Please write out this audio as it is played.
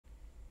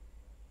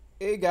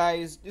Hey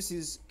guys, this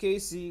is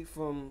Casey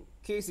from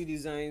Casey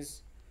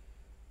Designs.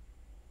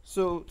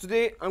 So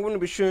today I'm going to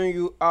be showing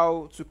you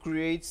how to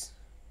create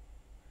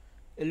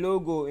a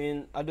logo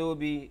in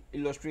Adobe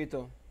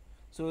Illustrator.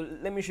 So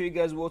let me show you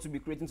guys what we'll be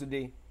creating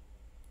today.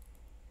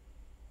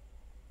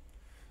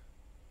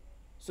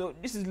 So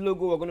this is the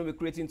logo we're going to be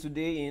creating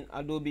today in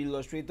Adobe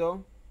Illustrator.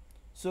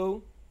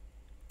 So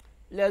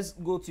let's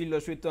go to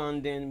Illustrator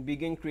and then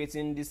begin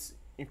creating this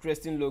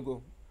interesting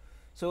logo.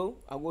 So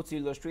I'll go to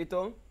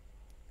Illustrator,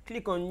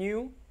 click on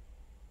New,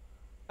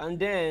 and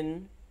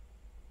then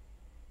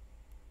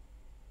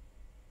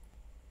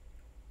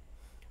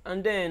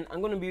I'm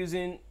going to be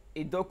using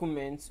a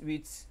document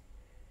with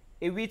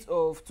a width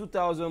of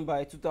 2000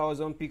 by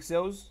 2000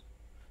 pixels.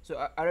 So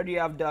I already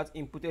have that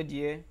inputted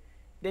here.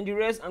 Then the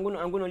rest I'm going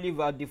to leave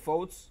at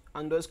default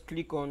and just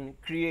click on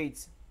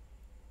create.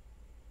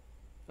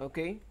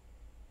 Okay,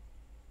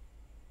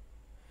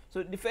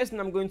 so the first thing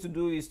I'm going to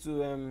do is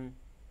to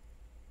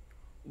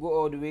go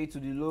all the way to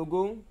the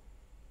logo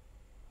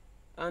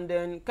and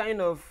then kind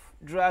of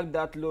drag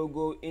that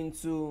logo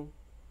into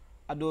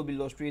Adobe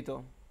Illustrator.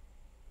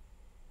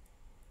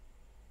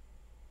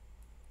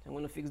 I'm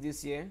going to fix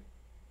this here.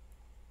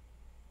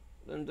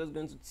 I'm just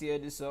going to tear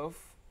this off.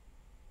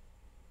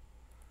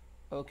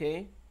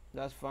 Okay,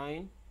 that's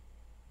fine.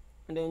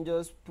 And then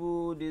just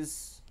pull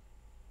this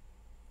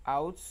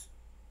out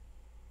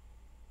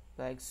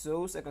like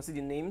so I can see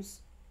the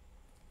names.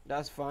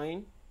 That's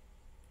fine.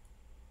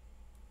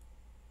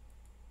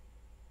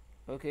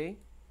 Okay,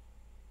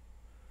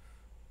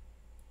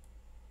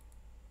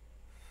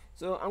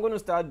 so I'm going to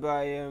start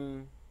by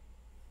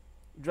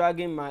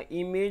dragging my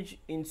image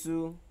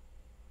into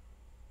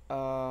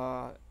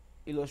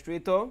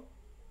Illustrator.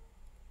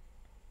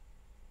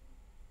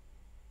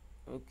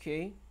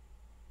 Okay,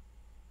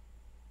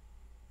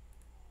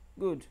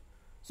 good.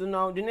 So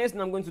now the next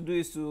thing I'm going to do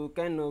is to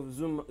kind of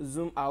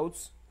zoom out.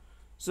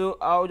 So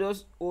I'll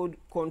just hold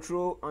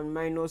Control and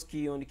minus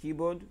key on the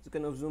keyboard to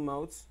kind of zoom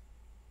out.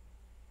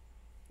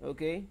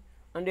 Okay,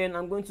 and then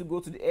I'm going to go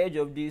to the edge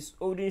of this,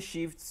 holding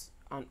Shift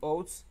and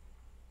Alt,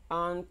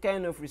 and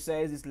kind of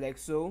resize this like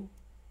so.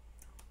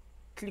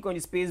 Click on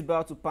the space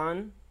bar to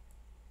pan.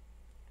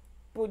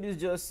 Put this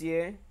just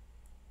here,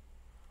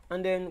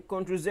 and then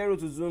Ctrl 0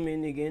 to zoom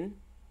in again.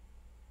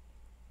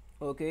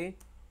 Okay,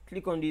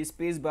 click on the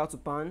space bar to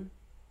pan.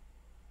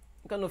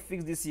 Kind of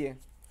fix this here.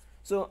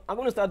 So I'm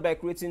going to start by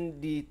creating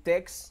the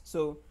text.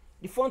 So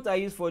the font I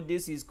use for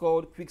this is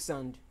called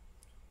Quicksand.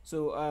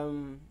 So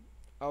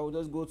I'll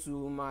just go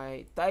to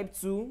my type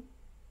 2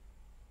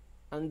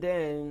 and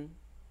then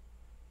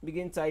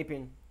begin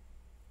typing.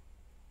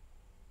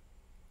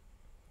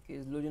 Okay,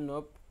 it's loading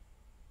up.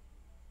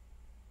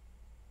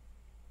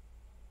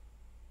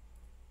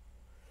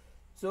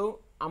 So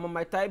I'm on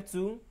my type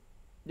 2,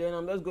 then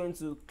I'm just going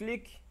to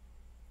click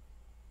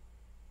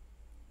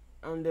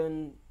and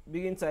then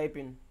begin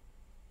typing.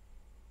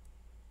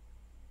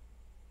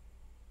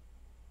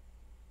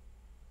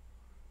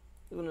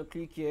 I'm going to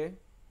click here.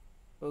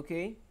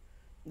 Okay,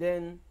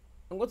 then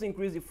I'm going to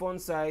increase the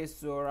font size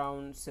to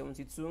around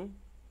 72,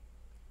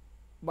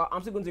 but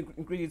I'm still going to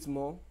increase it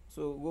more.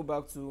 So go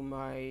back to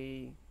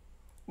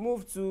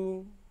move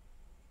to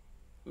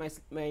my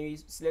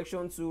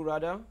selection tool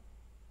rather,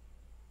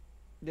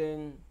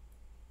 then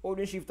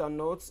holding Shift and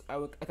Alt,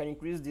 I can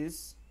increase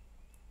this.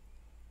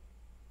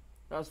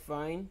 That's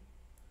fine.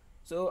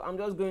 So I'm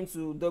just going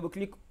to double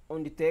click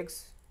on the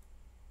text,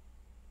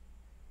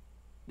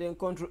 then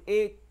Ctrl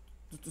A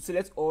to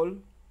select all,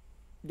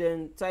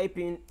 then type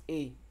in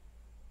A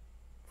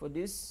for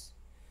this,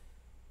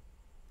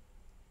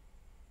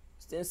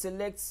 then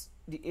select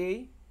the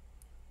A,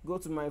 go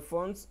to my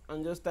font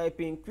and just type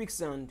in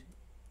Quicksand.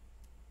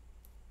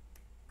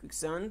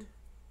 I'm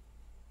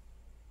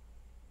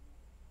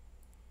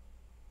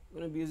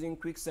going to be using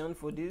Quicksand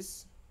for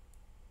this,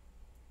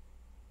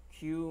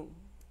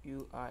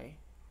 QUI.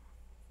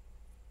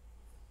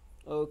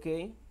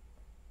 Okay,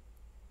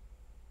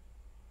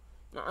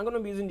 now I'm going to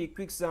be using the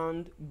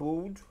Quicksand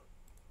bold.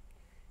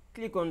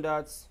 Click on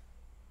that,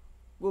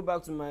 go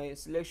back to my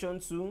selection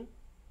tool,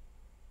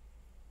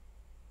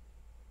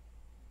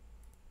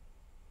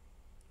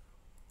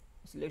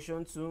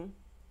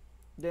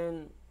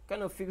 then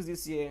kind of fix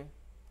this here.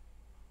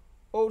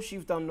 Hold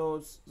Shift and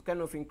Alt to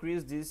kind of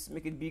increase this,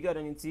 make it bigger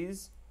than it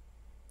is.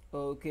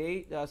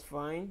 Okay, that's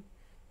fine.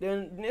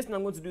 Then the next thing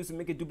I'm going to do is to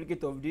make a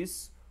duplicate of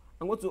this.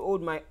 I'm going to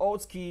hold my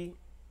Alt key,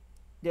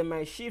 then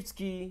my Shift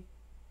key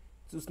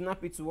to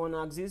snap it to one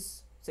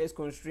axis, says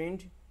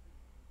constrained,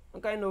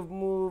 and kind of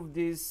move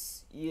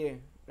this here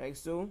like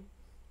so.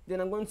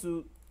 Then I'm going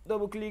to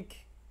double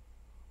click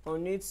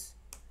on it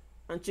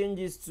and change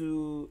this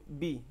to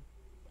B.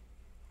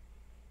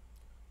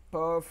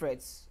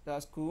 Perfect,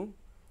 that's cool.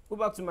 Go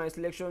back to my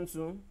selection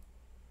tool,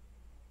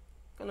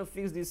 kind of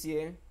fix this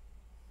here,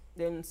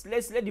 then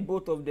let's select the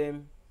both of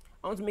them.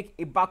 I want to make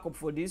a backup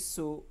for this,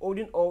 so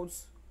holding Alt,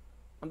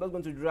 I'm just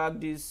going to drag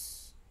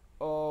this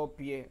up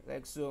here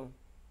like so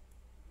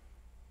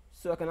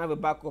I can have a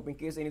backup in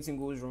case anything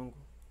goes wrong.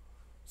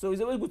 So it's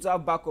always good to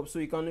have backup, so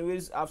you can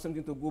always have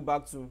something to go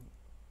back to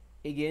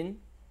again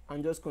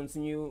and just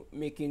continue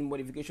making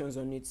modifications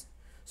on it.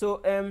 So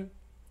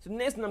so the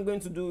next thing I'm going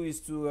to do is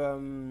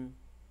to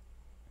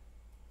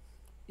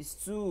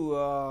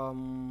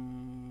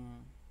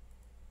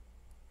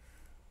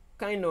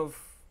kind of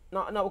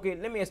now okay,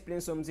 let me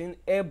explain something.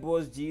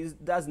 Airbuzzgist,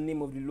 that's the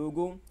name of the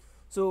logo.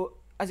 So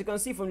as you can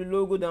see from the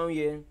logo down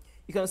here,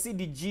 you can see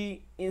the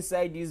G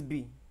inside this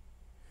B.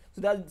 So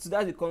that's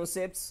the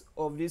concept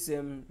of this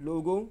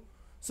logo.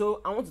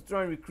 So I want to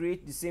try and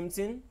recreate the same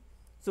thing.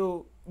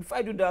 So before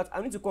I do that,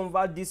 I need to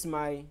convert this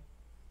my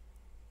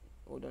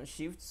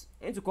shift.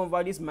 I need to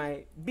convert this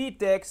my B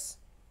text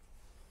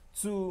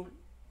to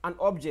an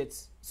object.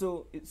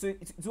 So it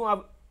won't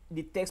have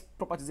the text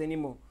properties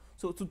anymore.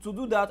 So to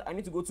do that, I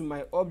need to go to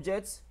my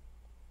object,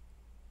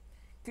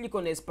 click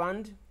on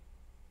expand,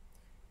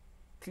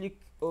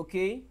 click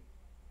OK.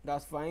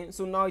 That's fine.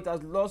 So now it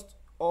has lost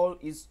all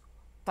its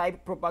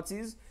type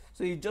properties,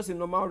 so it's just a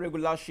normal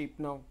regular shape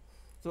now.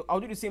 So I'll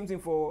do the same thing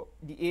for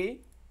the A.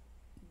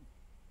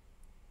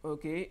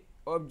 Okay,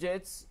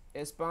 objects,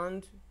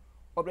 expand,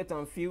 object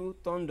and fill,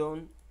 turned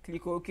on,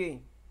 click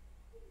OK.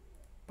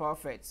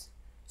 Perfect.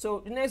 So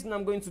the next thing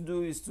I'm going to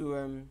do is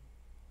to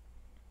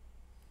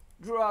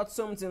draw out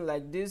something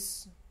like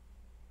this.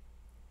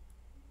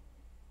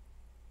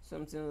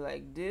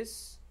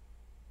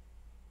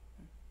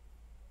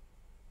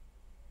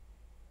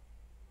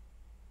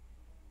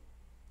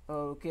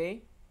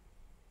 Okay,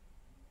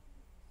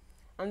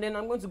 and then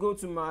I'm going to go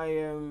to my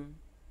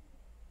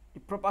the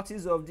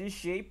properties of this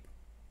shape,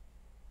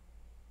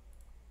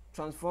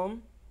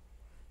 transform.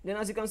 Then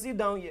as you can see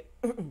down here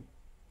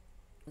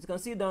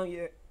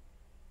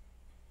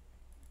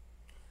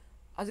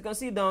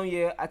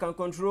I can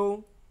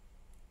control,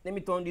 let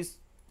me turn this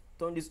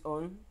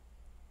on,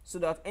 so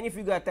that any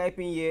figure I type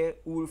in here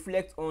will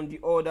reflect on the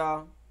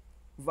other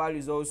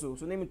values also.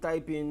 So let me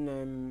type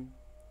in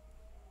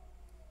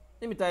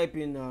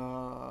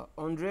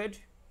 100.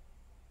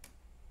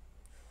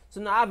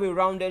 So now I have a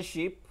rounded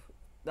shape.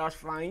 That's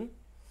fine.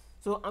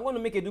 So I'm going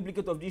to make a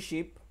duplicate of this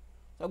shape.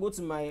 So I go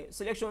to my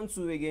selection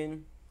tool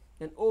again,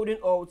 then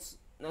holding Alt,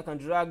 and I can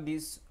drag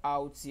this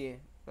out here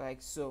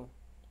like so.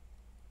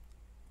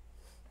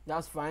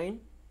 That's fine.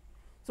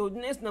 So the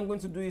next thing I'm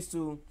going to do is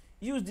to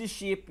use this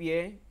shape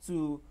here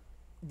to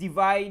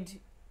divide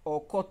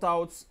or cut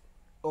out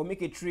or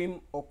make a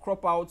trim or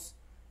crop out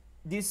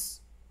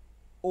this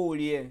hole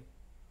here.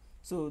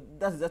 So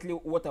that's exactly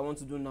what I want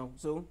to do now.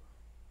 So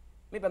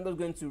maybe I'm just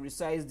going to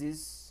resize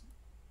this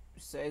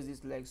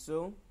like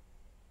so.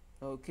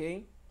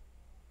 Okay,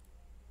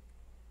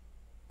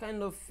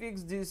 kind of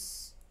fix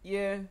this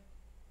here,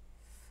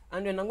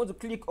 and then I'm going to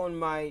click on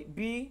my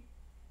B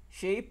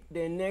shape,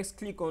 then next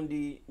click on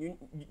the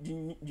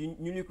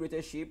newly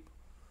created shape,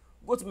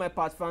 go to my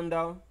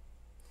pathfinder.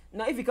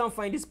 Now if you can't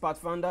find this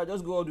pathfinder,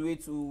 just go all the way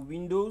to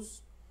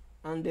Windows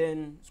and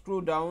then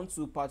scroll down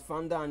to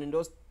pathfinder and then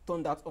just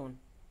turn that on.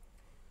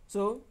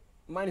 So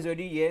mine is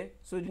already here.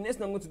 So the next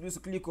thing I'm going to do is to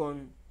click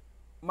on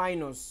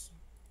minus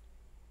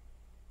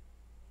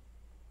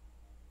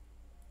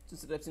to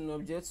select an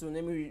object. So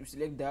let me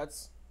select that.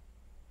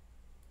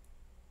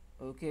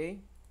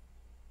 Okay,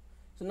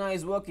 so now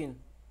it's working.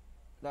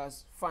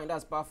 That's fine,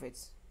 that's perfect.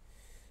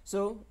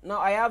 So now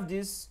I have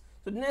this.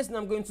 So the next thing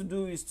I'm going to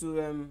do is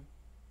to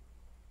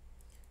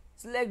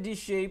select this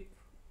shape,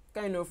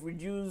 kind of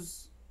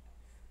reduce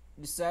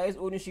the size,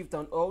 holding Shift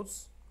and Alt,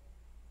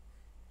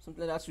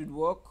 something like that should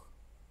work,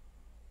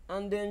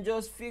 and then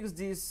just fix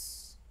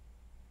this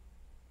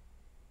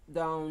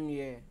down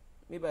here.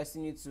 Maybe I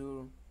still need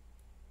to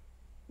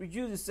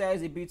reduce the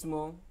size a bit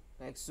more,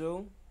 like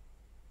so.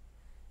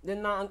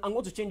 Then now I'm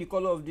going to change the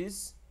color of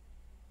this.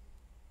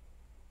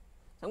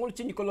 So I'm going to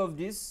change the color of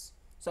this.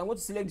 So I'm going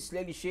to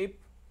select the shape.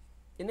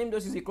 The name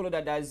just is a color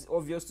that is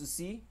obvious to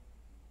see.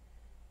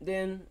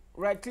 Then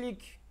right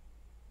click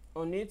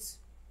on it.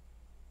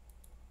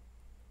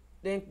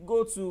 Then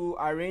go to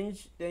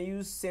arrange. Then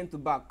use send to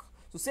back.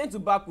 So send to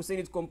back will send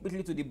it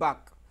completely to the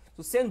back.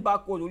 So send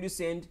backward will only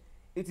send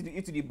it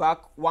to the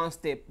back one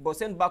step. But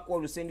send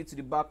backward will send it to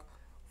the back.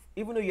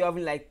 Even though you're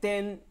having like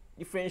 10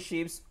 different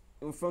shapes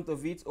in front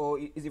of it, or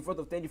it's in front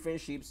of 10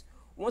 different shapes,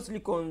 once you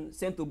click on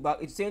send to back,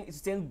 it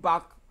sends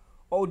back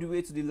all the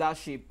way to the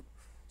last shape.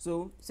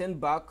 So send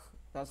back,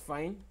 that's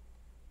fine.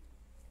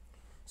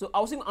 So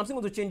I'm still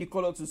going to change the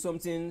color to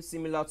something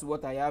similar to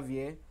what I have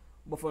here,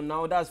 but for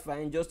now that's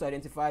fine, just to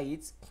identify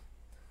it. So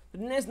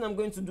the next thing I'm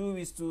going to do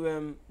is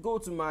to go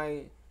to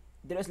my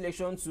direct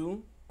selection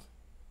tool,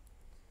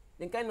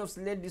 then kind of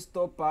select these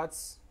top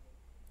parts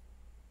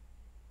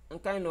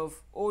and kind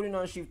of holding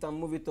on Shift and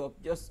move it up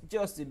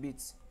just a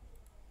bit.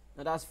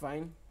 Now that's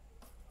fine.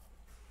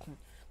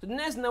 So the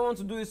next thing I want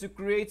to do is to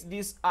create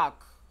this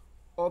arc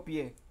up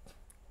here.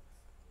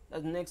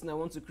 That's the next thing I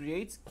want to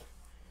create.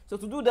 So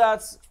to do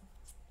that,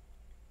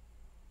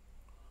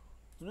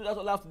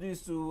 all I have to do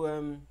is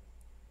to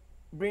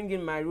bring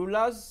in my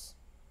rulers.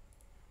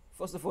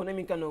 First of all, let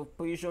me kind of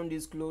position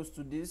this close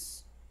to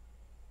this.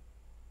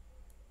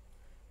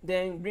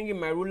 Then bring in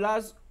my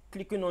rulers,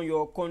 clicking on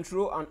your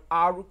Control and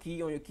R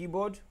key on your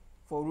keyboard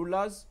for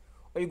rulers,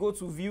 or you go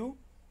to View,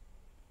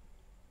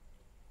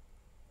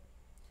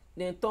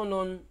 then turn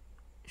on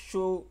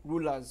Show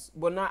Rulers.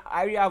 But now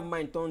I already have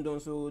mine turned on,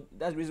 so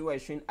that's the reason why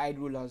it's showing Hide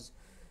Rulers.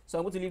 So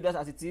I'm going to leave that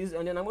as it is,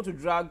 and then I'm going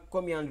to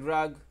come here and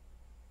drag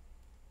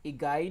a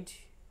guide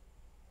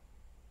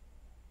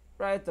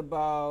right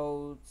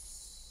about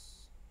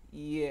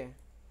here,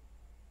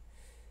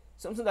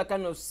 something that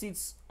kind of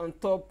sits on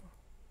top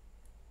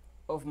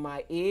of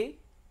my A.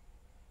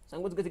 So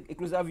I'm going to get a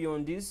closer view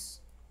on this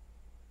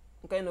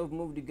and kind of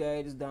move the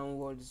guides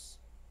downwards.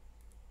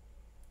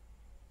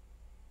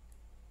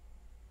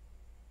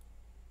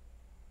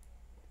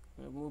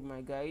 I'll move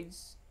my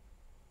guides,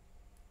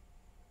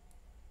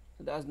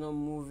 so that's not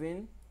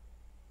moving.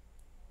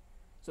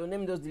 So let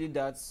me just delete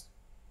that.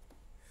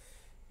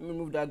 Let me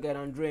move that guide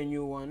and draw a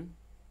new one.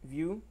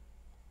 View,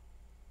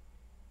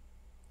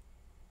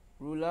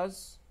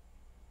 rulers,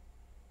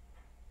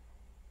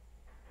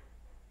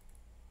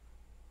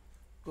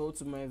 go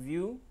to my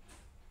view,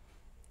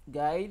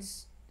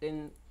 guides,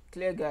 then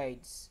clear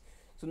guides.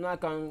 So now I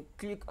can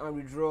click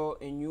and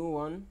redraw a new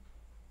one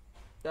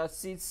that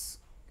sits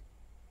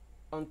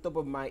on top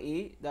of my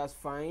A. That's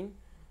fine.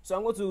 So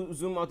I'm going to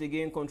zoom out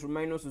again, Control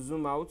minus to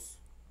zoom out.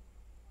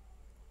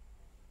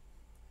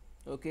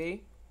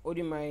 Okay,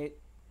 holding my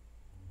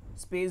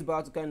space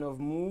bar to kind of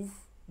move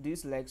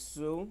this like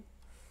so.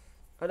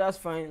 Oh, that's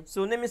fine.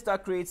 So let me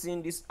start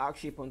creating this arc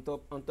shape on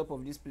top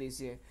of this place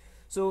here.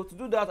 So to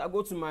do that, I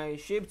go to my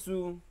shape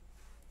tool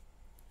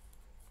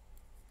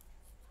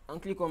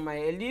and click on my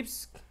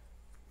ellipse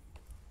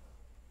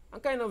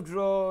and kind of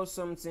draw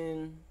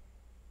something,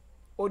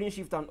 holding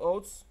Shift and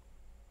Alt.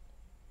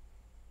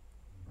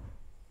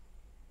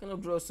 Kind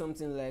of draw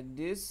something like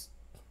this.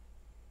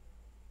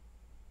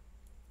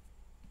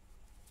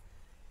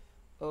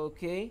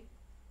 Okay.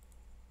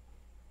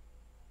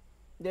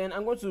 Then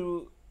I'm going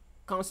to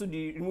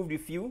remove the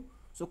fill.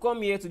 So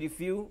come here to the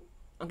fill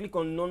and click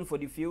on None for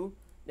the fill.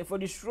 Then for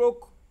the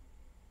stroke,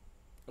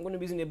 I'm going to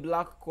be using a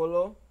black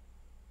color.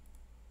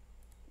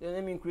 Then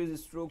let me increase the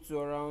stroke to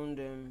around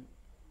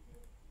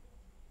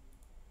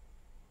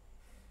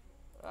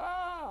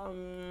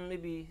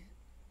maybe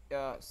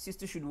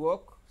 60 should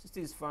work.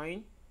 60 is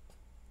fine.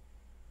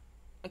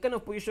 I kind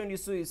of position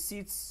this so it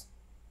sits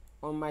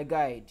on my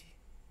guide.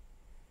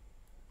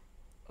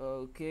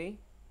 Okay.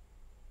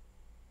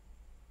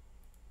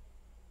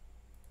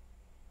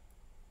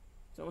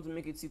 So I want to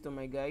make it sit on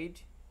my guide.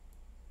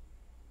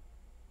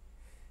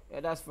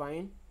 Yeah, that's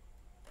fine.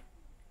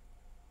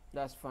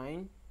 That's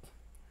fine.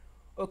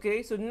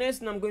 Okay, so the next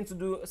thing I'm going to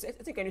do, I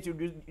think I need to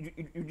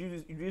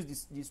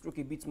reduce this stroke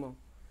a bit more.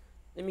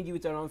 Let me give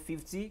it around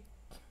 50.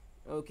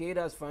 Okay,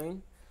 that's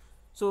fine.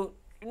 So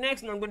the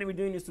next thing I'm going to be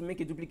doing is to make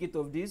a duplicate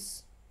of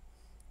this.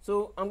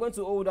 So I'm going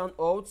to hold down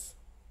Alt,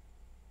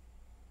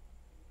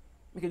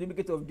 make a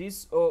duplicate of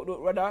this, or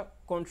rather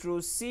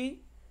Control C,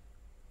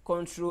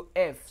 Control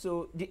F.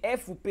 So the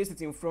F will paste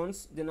it in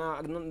front. Then now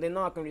I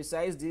can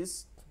resize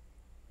this.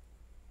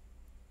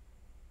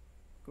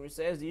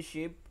 Resize this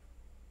shape.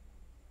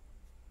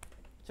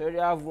 So I already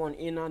have one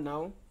inner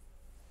now.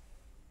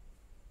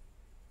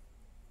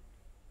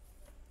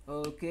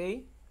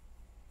 Okay.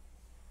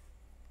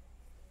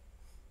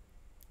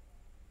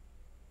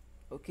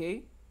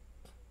 Okay.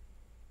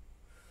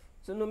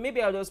 So no,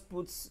 maybe I'll just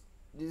put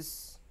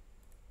this.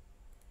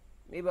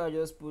 Maybe I'll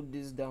just put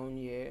this down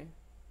here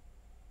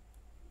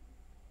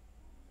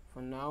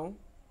for now,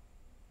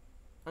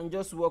 and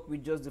just work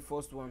with just the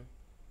first one.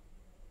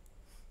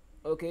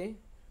 Okay.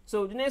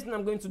 So the next thing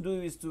I'm going to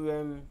do is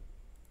to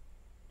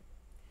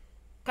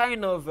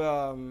kind of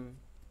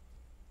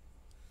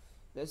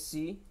let's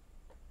see.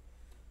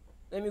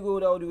 Let me go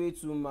all the way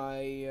to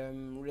my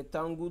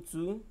rectangle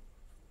tool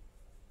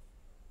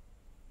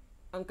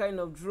and kind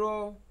of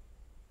draw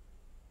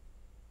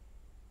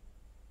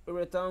a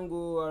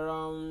rectangle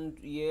around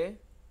here.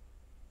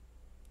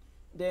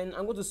 Then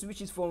I'm going to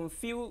switch it from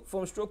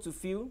stroke to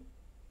fill,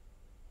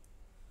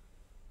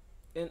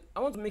 and I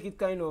want to make it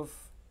kind of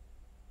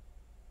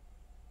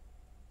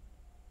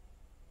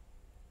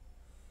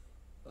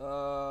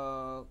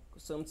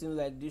something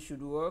like this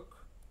should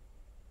work.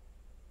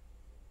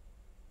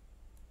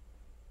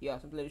 Yeah,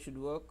 something like this should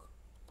work.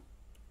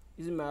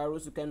 Using my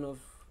arrows to kind of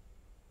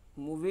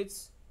move it,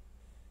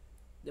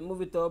 then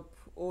move it up,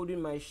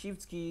 holding my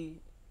Shift key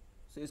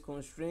so it's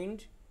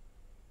constrained.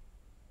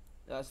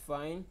 That's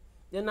fine.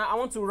 Then now I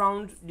want to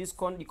round the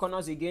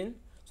corners again.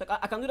 So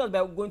I can do that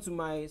by going to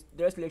my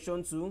direct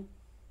selection tool,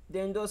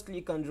 then just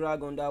click and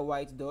drag on that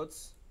white dot.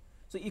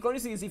 So you can only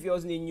see this if you're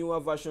using a newer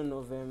version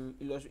of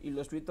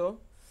Illustrator.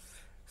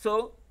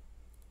 So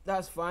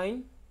that's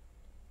fine.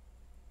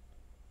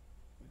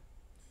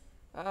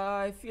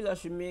 I feel I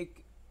should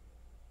make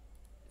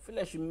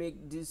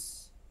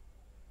this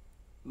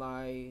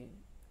my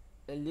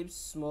ellipse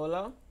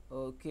smaller.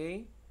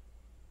 Okay.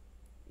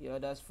 Yeah,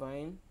 that's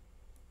fine.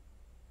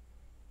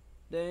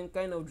 Then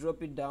kind of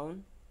drop it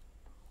down,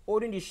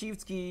 holding the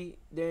Shift key,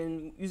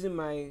 then using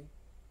my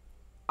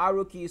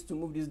arrow keys to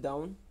move this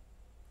down.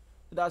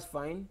 that's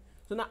fine.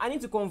 So now I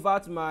need to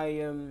convert my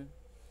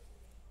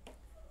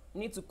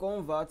need to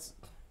convert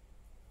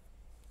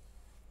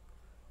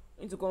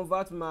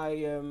my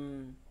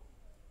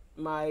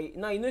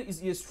now, you know,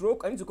 it's a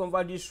stroke. I need to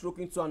convert this stroke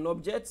into an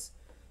object.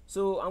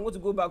 So I'm going to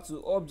go back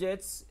to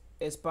objects,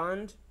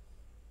 expand,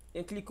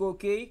 and click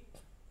OK.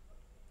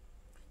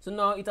 So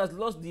now it has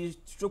lost the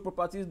stroke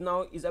properties.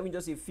 Now it's having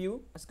just a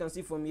few, as you can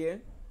see from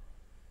here.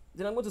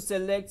 Then I'm going to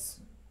select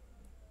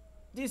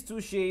these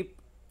two shape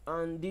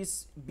and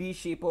this B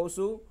shape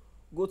also.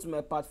 Go to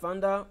my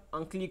pathfinder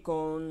and click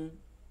on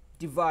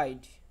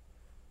divide.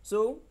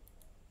 So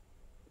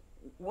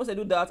once I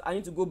do that, I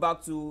need to go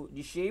back to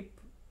the shape,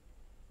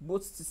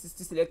 both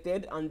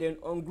selected, and then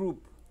ungroup.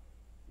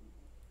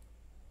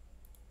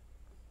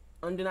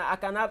 And then I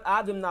can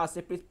have them now as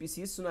separate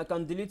pieces, so I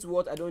can delete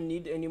what I don't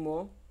need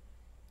anymore.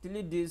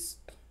 Delete this,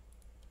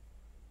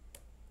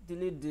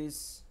 delete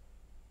this,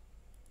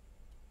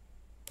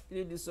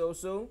 delete this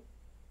also,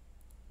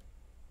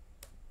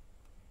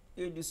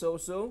 delete this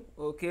also.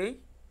 Okay,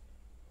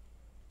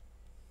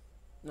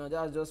 now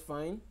that's just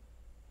fine.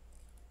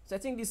 So I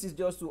think this is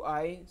just too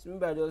high, so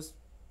maybe I just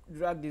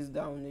drag this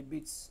down a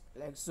bit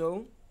like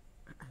so.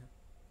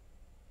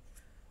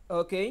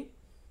 Okay,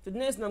 so the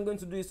next thing I'm going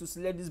to do is to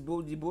select this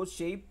the boat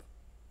shape,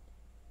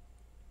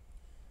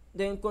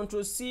 then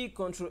Control C,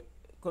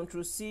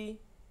 Control C.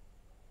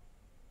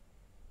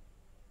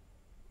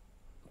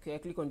 Okay, I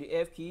click on the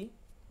F key.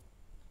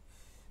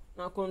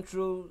 Now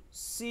Control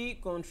C,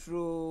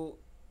 Control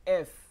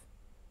F.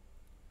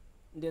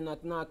 Then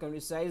now I can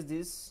resize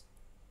this.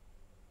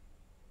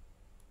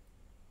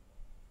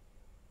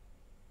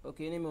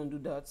 Okay, let me undo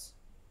that.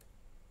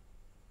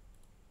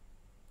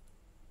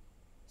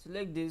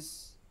 Select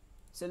this,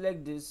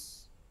 select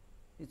this,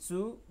 the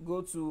two,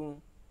 go to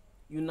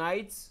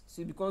unite,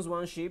 so it becomes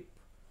one shape,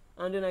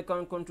 and then I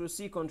can Control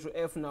C, Control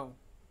F now,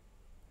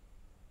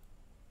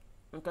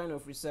 and kind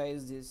of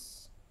resize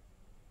this,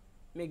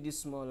 make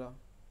this smaller,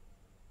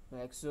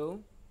 like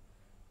so.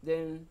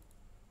 Then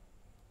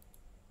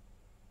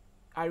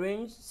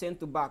arrange, send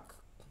to back,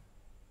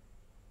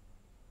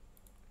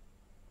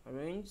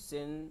 arrange,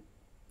 send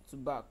to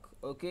back.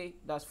 Okay,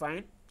 that's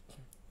fine.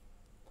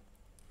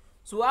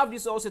 So I have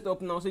this all set up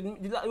now. So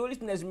the only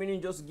thing that's remaining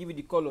is just to give it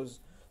the colors.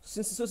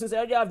 Since I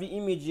already have the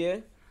image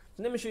here,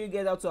 so let me show you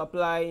guys how to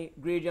apply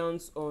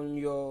gradients on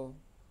your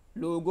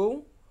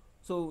logo.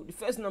 So the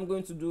first thing I'm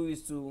going to do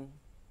is to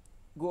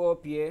go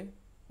up here.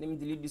 Let me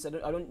delete this. I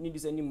don't need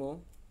this anymore.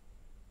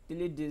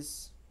 Delete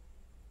this.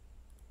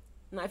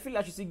 Now I feel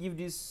I should still give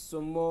this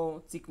some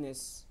more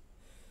thickness.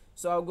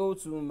 So I'll go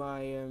to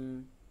my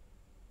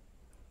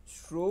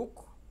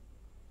stroke,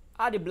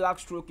 add a black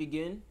stroke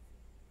again,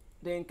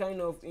 then kind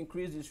of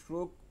increase the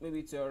stroke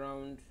maybe to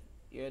around,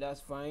 yeah,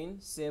 that's fine,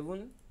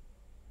 7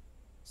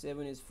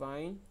 is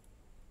fine.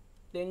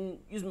 Then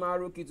use my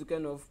arrow key to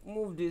kind of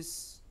move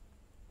this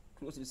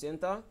close to the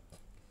center.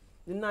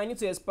 Then now I need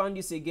to expand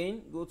this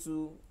again. Go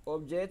to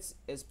objects,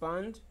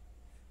 expand.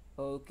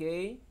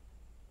 Okay,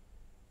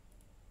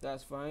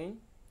 that's fine.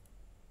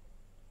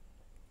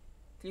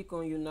 Click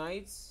on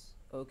unite.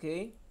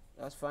 Okay,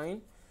 that's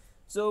fine.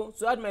 So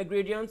to add my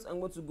gradients, I'm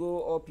going to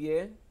go up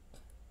here,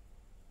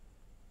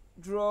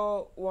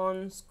 draw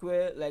one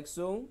square like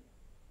so,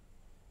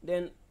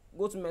 then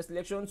go to my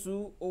selection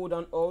tool, hold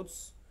and Alt,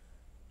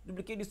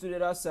 duplicate this to the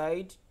other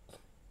side,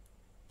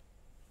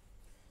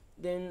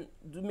 then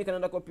make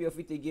another copy of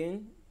it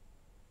again.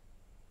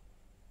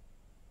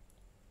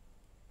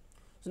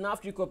 So now I have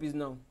 3 copies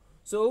now.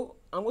 So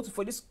I'm going to,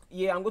 for this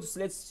here, I'm going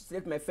to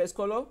select my first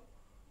color,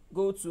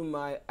 go to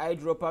my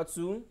eyedropper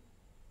tool,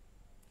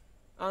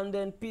 and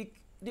then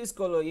pick this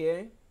color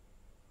here,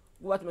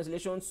 go back to my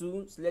selection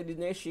tool, select the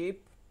next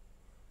shape,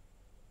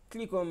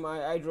 click on my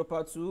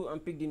eyedropper tool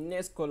and pick the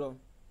next color.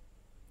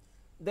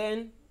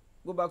 Then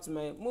go back to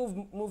my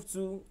move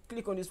tool,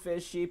 click on this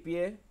first shape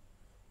here,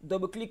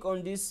 double click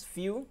on this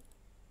fill.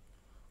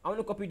 I want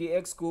to copy the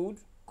X code,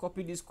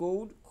 copy this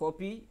code,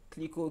 copy,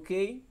 click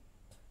OK.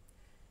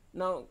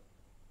 Now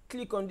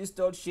click on this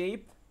third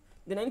shape.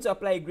 Then I need to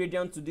apply a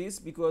gradient to this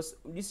because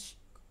this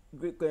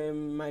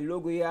my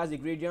logo here has a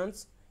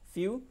gradient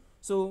fill.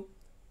 So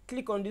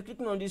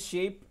clicking on this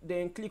shape,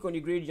 then click on the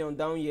gradient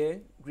down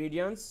here,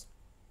 gradients.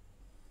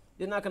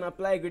 Then I can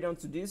apply a gradient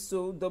to this.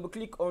 So double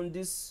click on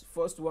this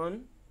first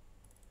one,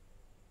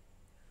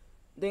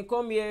 then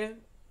come here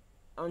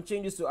and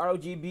change this to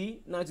RGB.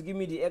 Now to give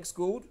me the X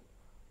code,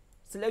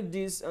 select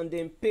this and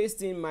then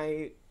paste in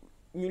my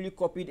newly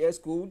copied X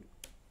code.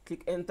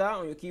 Click enter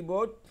on your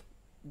keyboard.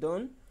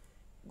 Done.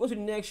 Go to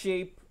the next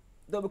shape,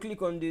 double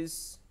click on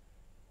this,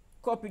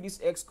 copy this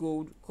X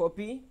code,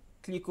 copy,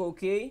 click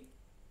OK.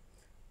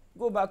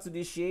 Go back to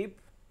this shape,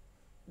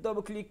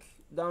 double click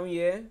down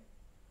here,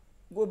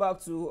 go back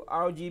to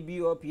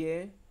RGB up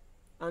here,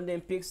 and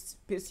then paste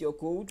your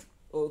code.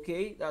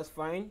 Okay, that's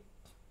fine.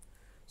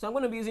 So I'm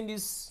going to be using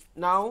this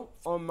now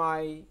on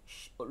my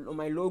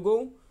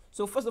logo.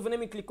 So first of all, let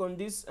me click on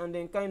this and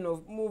then kind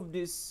of move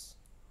this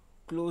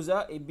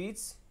closer a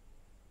bit,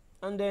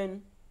 and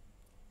then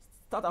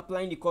start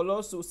applying the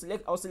color. So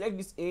I'll select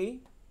this A,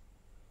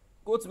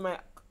 go to my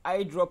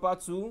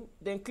eyedropper tool,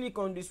 then click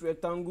on this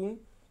rectangle,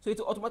 so it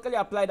will automatically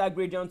apply that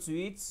gradient to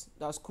it.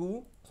 That's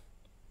cool.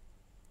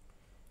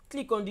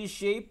 Click on this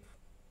shape,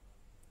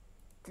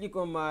 click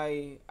on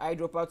my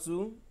eyedropper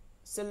tool,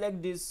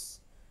 select this,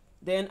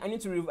 then I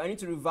need to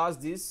reverse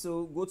this.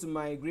 So go to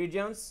my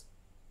gradients,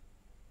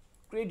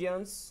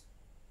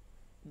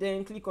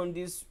 then click on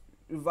this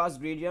reverse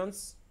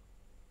gradients.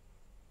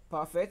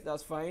 Perfect,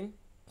 that's fine.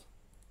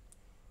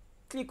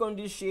 Click on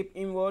this shape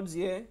inwards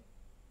here,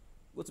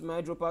 go to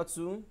my eyedropper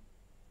tool,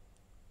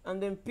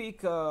 and then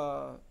pick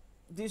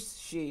this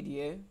shade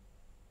here.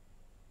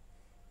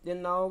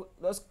 Then now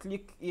let's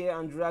click here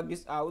and drag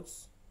this out,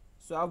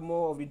 so I have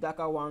more of the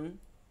darker one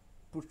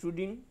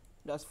protruding.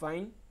 That's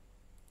fine.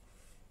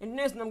 And the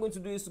next thing I'm going to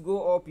do is to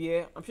go up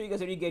here. I'm sure you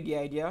guys already get the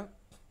idea.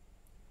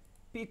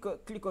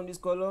 Click on this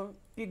color,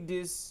 pick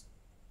this,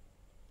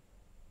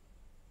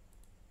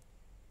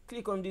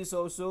 click on this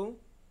also,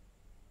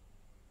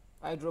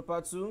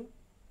 eyedropper tool,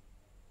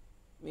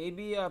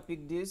 maybe I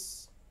pick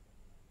this,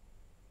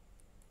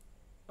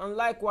 and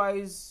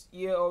likewise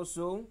here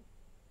also,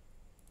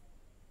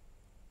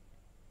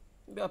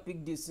 maybe I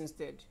pick this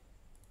instead.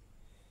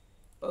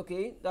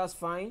 Okay, that's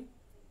fine.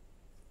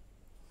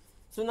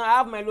 So now I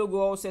have my logo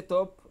all set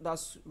up.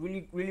 That's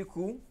really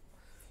cool.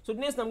 So the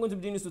next thing I'm going to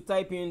be doing is to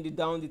type in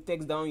the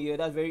text down here.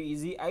 That's very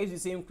easy. I use the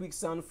same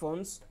Quicksand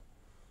fonts.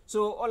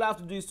 So all I have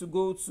to do is to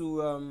go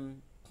to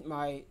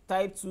my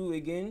type tool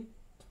again,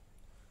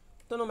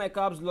 turn on my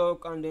caps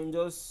lock, and then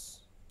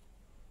just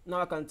now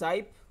I can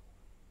type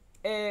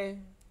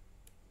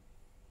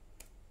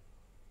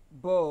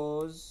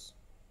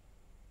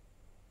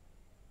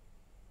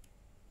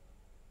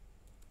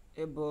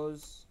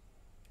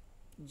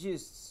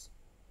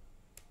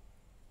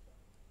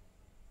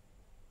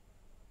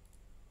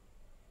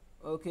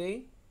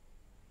Okay,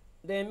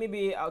 then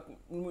maybe I'll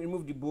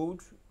remove the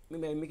bold,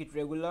 maybe I make it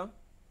regular.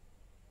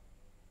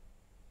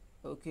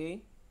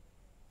 Okay,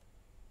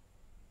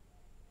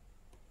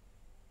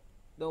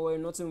 don't worry,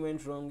 nothing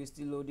went wrong, it's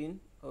still loading.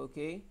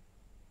 Okay,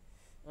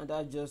 and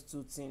that's just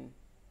too thin.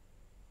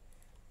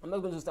 I'm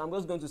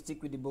just going to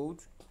stick with the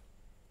bold.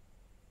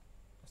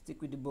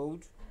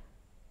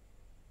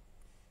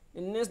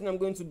 And the next thing I'm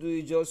going to do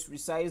is just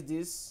resize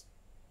this,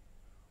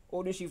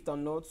 holding shift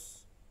and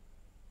nuts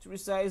to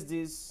resize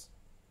this,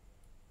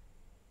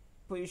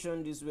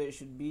 position this where it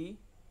should be.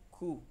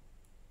 Cool.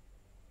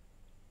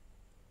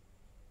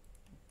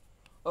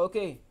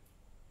 Okay,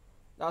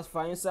 that's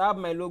fine. So I have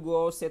my logo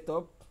all set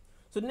up.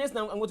 So the next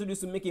thing I'm going to do is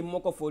to make a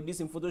mock-up for this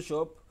in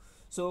Photoshop.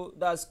 So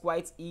that's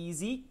quite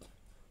easy.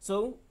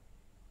 So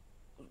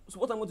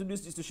what I'm going to do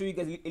is to show you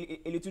guys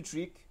a little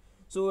trick.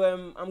 So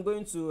I'm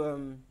going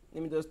to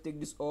let me just take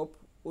this up,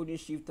 holding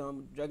shift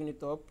and dragging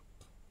it up.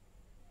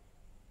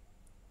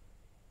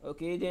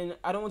 Okay, then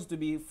I don't want it to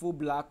be full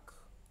black.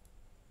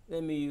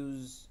 Let me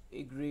use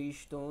a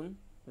grayish tone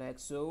like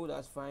so.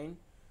 That's fine.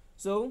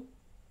 So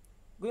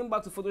going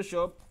back to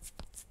Photoshop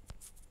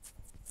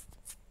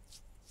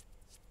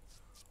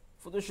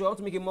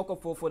to make a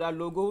mock-up for that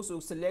logo. So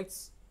select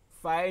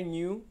File,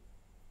 New.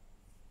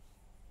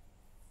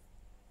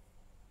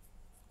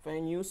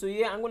 So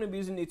yeah, I'm going to be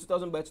using a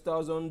 2000 by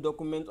 2000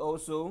 document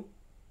also.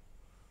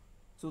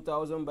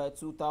 2000 by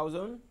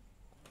 2000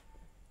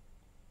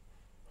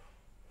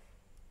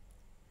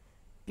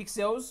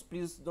 pixels.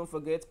 Please don't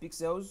forget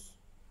pixels.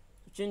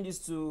 So change this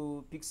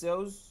to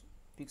pixel,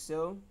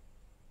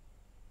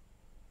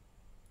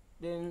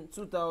 then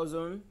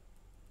 2000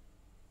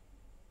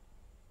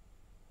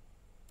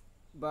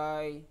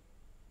 by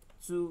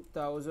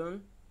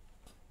 2000.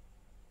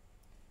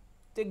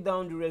 Take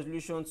down the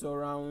resolution to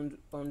around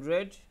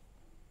 100.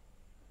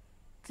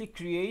 Click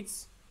create.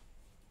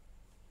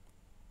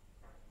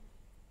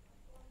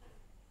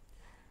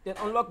 Then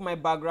unlock my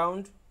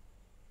background,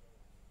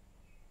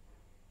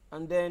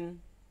 and then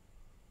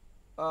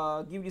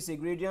give this a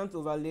gradient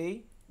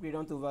overlay.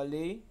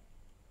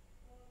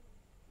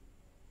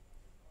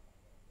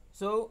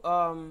 So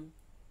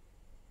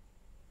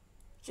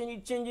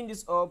changing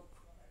this up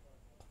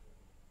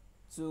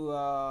to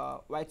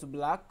white to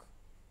black,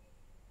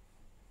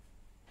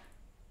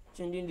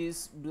 changing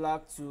this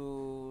black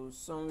to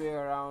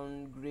somewhere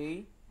around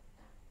gray.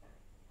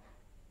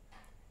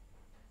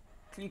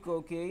 Click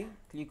OK.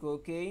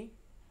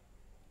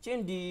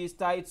 Change the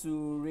style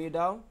to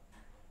radar.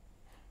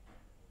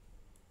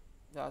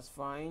 That's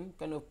fine.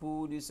 Kind of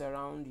pull this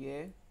around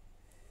here.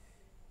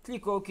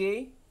 Click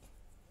OK.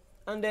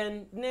 And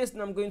then next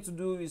thing I'm going to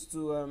do is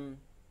to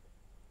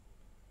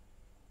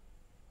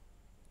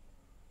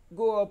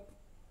go up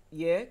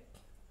here.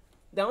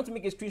 Then I want to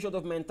make a screenshot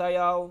of my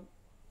entire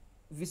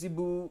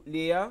visible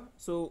layer.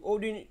 So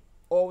holding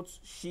Alt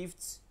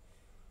Shift,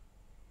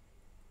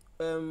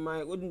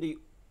 holding the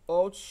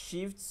Alt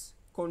Shift,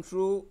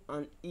 Control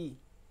and E.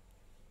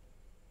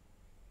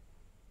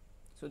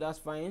 So that's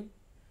fine.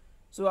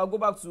 So I'll go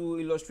back to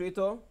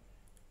Illustrator,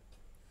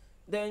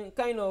 then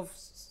kind of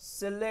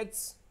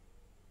select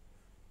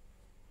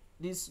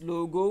this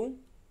logo,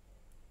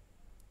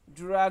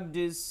 drag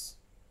this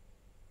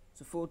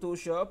to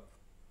Photoshop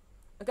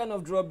and kind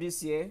of drop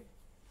this here.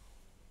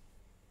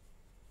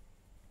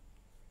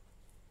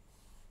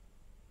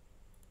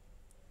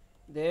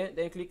 There,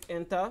 then click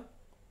enter.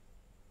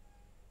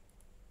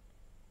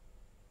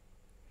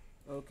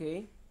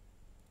 Okay,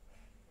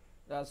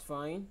 that's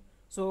fine.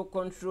 So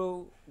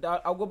control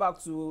that, I'll go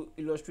back to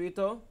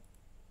Illustrator,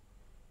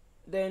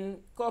 then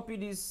copy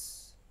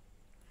this,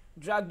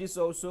 drag this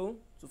also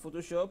to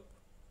Photoshop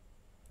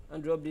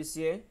and drop this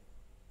here.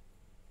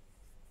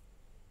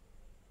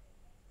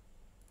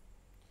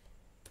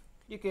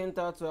 Click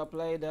enter to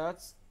apply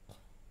that.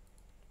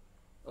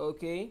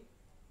 Okay,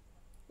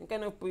 and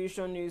kind of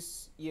position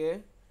is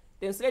here,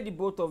 then select the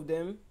both of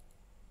them,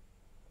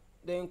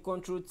 then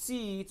Ctrl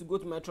T to go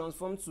to my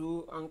transform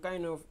tool and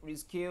kind of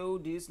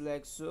rescale this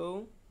like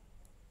so.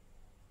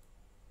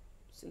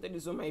 Center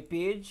this on my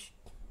page,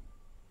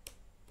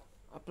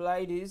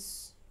 apply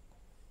this,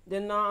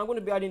 then now I'm going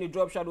to be adding a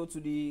drop shadow to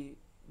the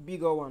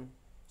bigger one.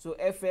 So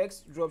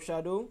FX drop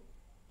shadow,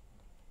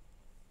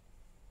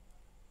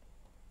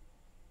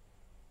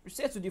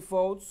 reset to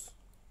default,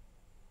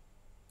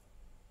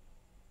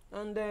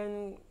 and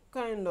then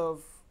kind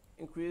of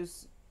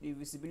increase the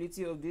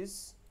visibility of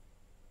this,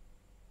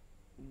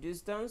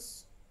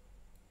 distance,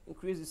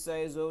 increase the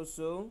size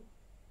also.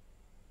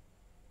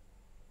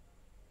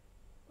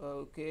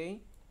 Okay,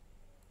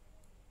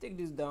 take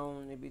this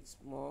down a bit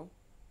more,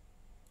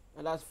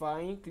 and that's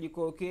fine. Click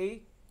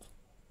OK.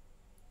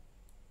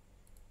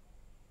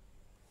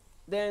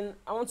 Then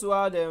I want to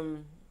add a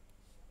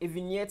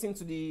vignette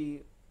into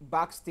the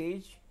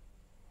backstage,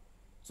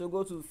 so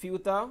go to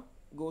filter,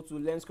 go to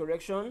lens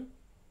correction.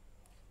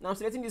 Now I'm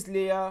selecting this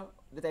layer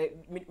that I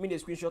made a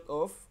screenshot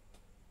of.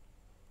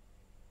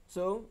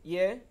 So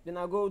yeah, then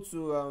I go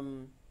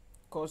to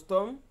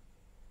custom,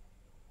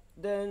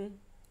 then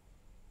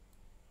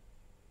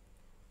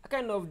I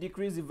kind of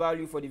decrease the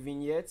value for the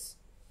vignettes.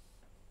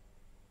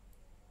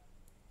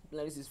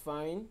 Like this is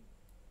fine.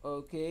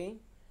 Okay,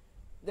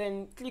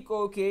 then click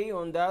OK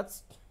on that,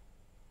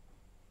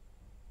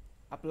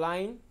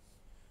 applying.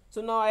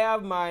 So now I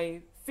have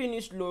my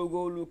finished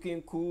logo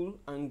looking cool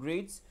and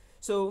great.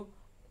 So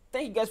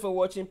thank you guys for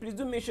watching. Please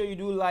do make sure you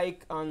do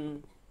like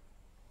and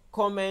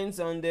comment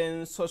and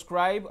then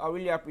subscribe. I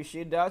really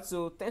appreciate that.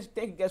 So thank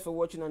you guys for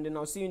watching, and then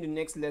I'll see you in the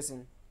next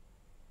lesson.